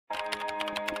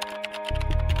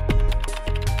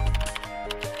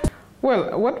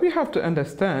Well, what we have to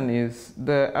understand is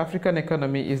the African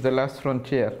economy is the last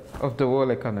frontier of the world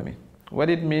economy. What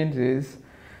it means is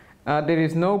there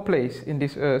is no place in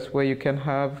this earth where you can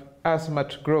have as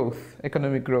much growth,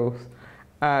 economic growth,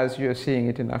 as you're seeing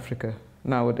it in Africa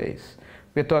nowadays.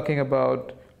 We're talking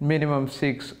about minimum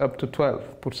 6 up to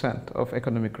 12% of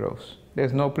economic growth.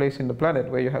 There's no place in the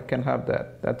planet where you can have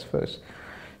that. That's first.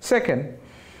 Second,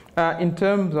 in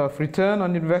terms of return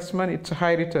on investment, it's a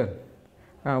high return.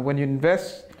 When you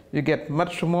invest, you get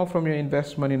much more from your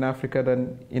investment in Africa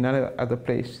than in any other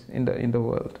place in the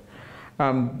world.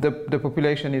 The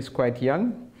population is quite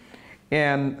young,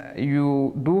 and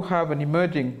you do have an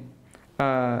emerging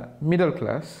middle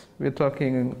class. We're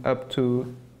talking up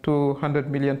to 200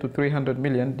 million to 300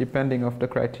 million, depending on the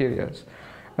criteria,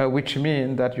 which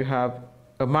mean that you have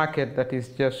a market that is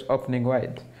just opening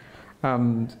wide.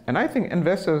 And I think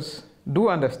investors do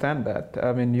understand that.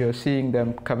 I mean, you're seeing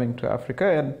them coming to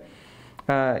Africa,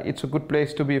 and it's a good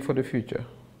place to be for the future.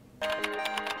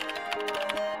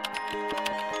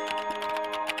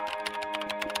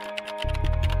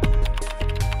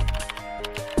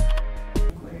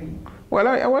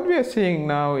 Well, what we are seeing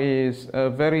now is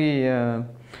a very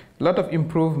lot of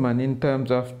improvement in terms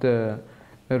of the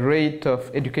rate of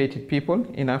educated people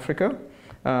in Africa.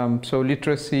 So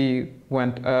literacy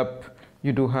went up.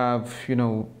 You do have,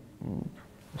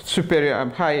 superior,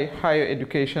 higher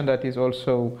education that is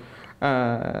also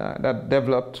that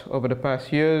developed over the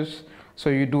past years.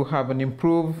 So you do have an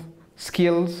improved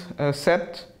skills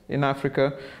set in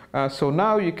Africa. So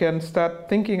now you can start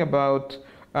thinking about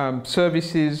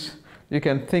services. You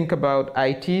can think about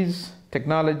ITs,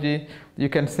 technology. You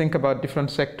can think about different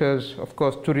sectors, of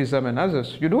course, tourism and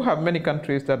others. You do have many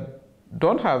countries that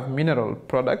don't have mineral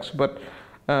products, but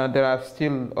there are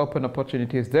still open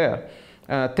opportunities there.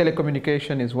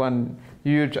 Telecommunication is one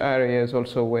huge area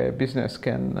also where business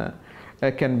can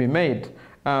be made,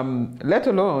 let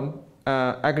alone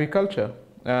agriculture.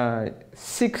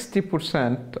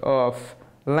 60% of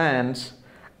lands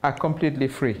are completely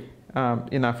free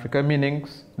in Africa, meaning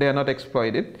they are not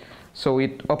exploited. So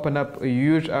it opened up a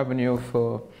huge avenue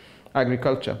for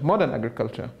agriculture, modern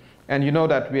agriculture. And you know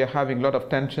that we are having a lot of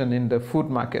tension in the food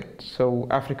market. So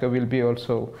Africa will be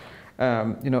also,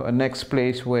 a next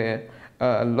place where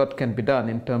a lot can be done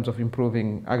in terms of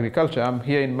improving agriculture. I'm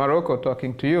here in Morocco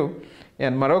talking to you,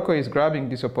 and Morocco is grabbing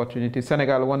this opportunity.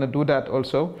 Senegal want to do that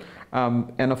also.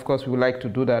 And of course, we would like to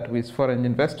do that with foreign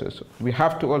investors. We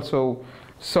have to also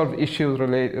solve issues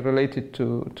related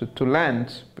to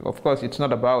lands. Of course, it's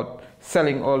not about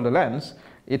selling all the lands.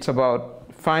 It's about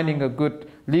finding a good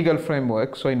legal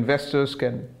framework so investors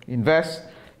can invest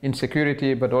in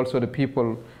security, but also the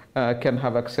people can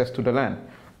have access to the land.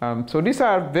 So these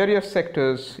are various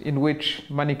sectors in which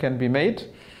money can be made.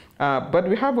 But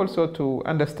we have also to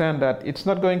understand that it's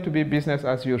not going to be business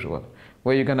as usual,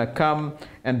 where you're going to come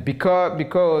and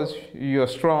because you're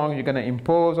strong, you're going to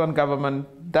impose on government.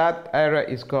 That era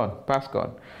is gone, past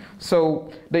gone.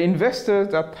 So the investors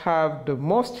that have the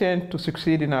most chance to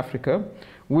succeed in Africa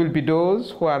will be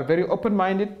those who are very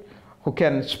open-minded, who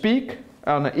can speak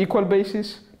on an equal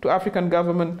basis to African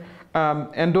government,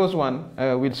 and those ones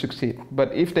will succeed.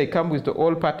 But if they come with the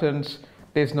old patterns,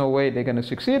 there's no way they're going to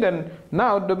succeed. And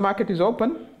now the market is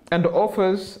open, and the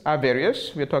offers are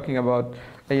various. We're talking about,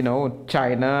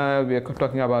 China. We're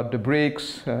talking about the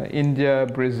BRICS, India,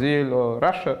 Brazil, or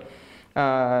Russia.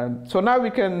 So now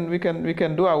we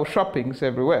can do our shoppings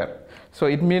everywhere. So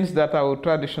it means that our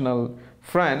traditional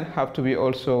friends have to be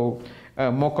also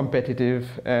more competitive,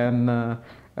 and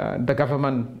the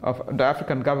government of the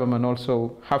African government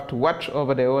also have to watch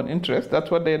over their own interests.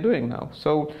 That's what they're doing now.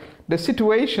 So the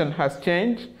situation has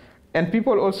changed, and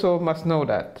people also must know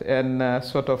that and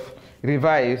sort of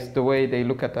revise the way they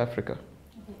look at Africa.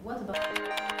 Okay, what about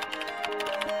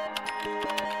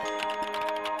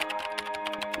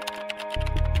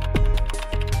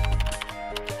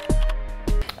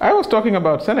I was talking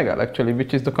about Senegal, actually,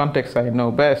 which is the context I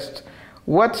know best.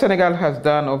 What Senegal has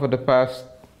done over the past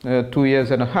 2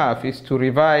 years and a half is to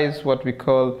revise what we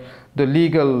call the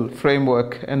legal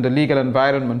framework and the legal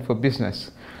environment for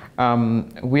business.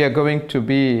 We are going to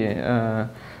be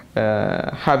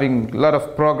having a lot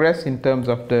of progress in terms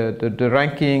of the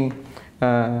ranking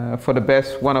for the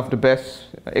best, one of the best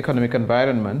economic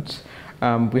environments.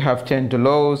 We have changed the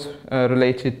laws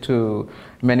related to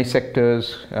many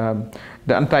sectors.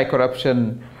 The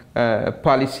anti-corruption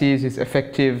policies is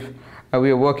effective. We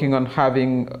are working on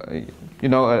having,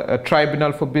 a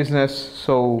tribunal for business,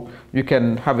 so you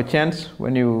can have a chance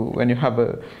when you have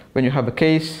a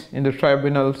case in the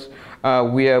tribunals.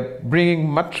 We are bringing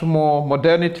much more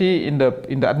modernity in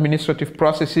the administrative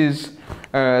processes.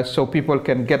 so people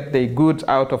can get their goods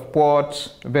out of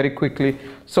ports very quickly.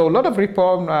 So a lot of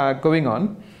reform going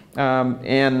on,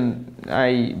 and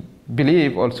I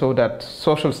believe also that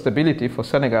social stability for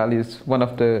Senegal is one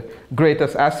of the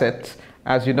greatest assets.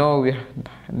 As you know, we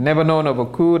never known of a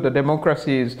coup. The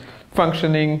democracy is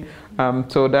functioning,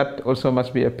 so that also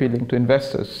must be appealing to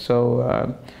investors.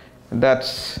 So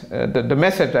that's the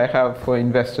message I have for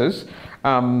investors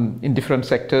in different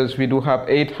sectors. We do have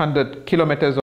 800 kilometers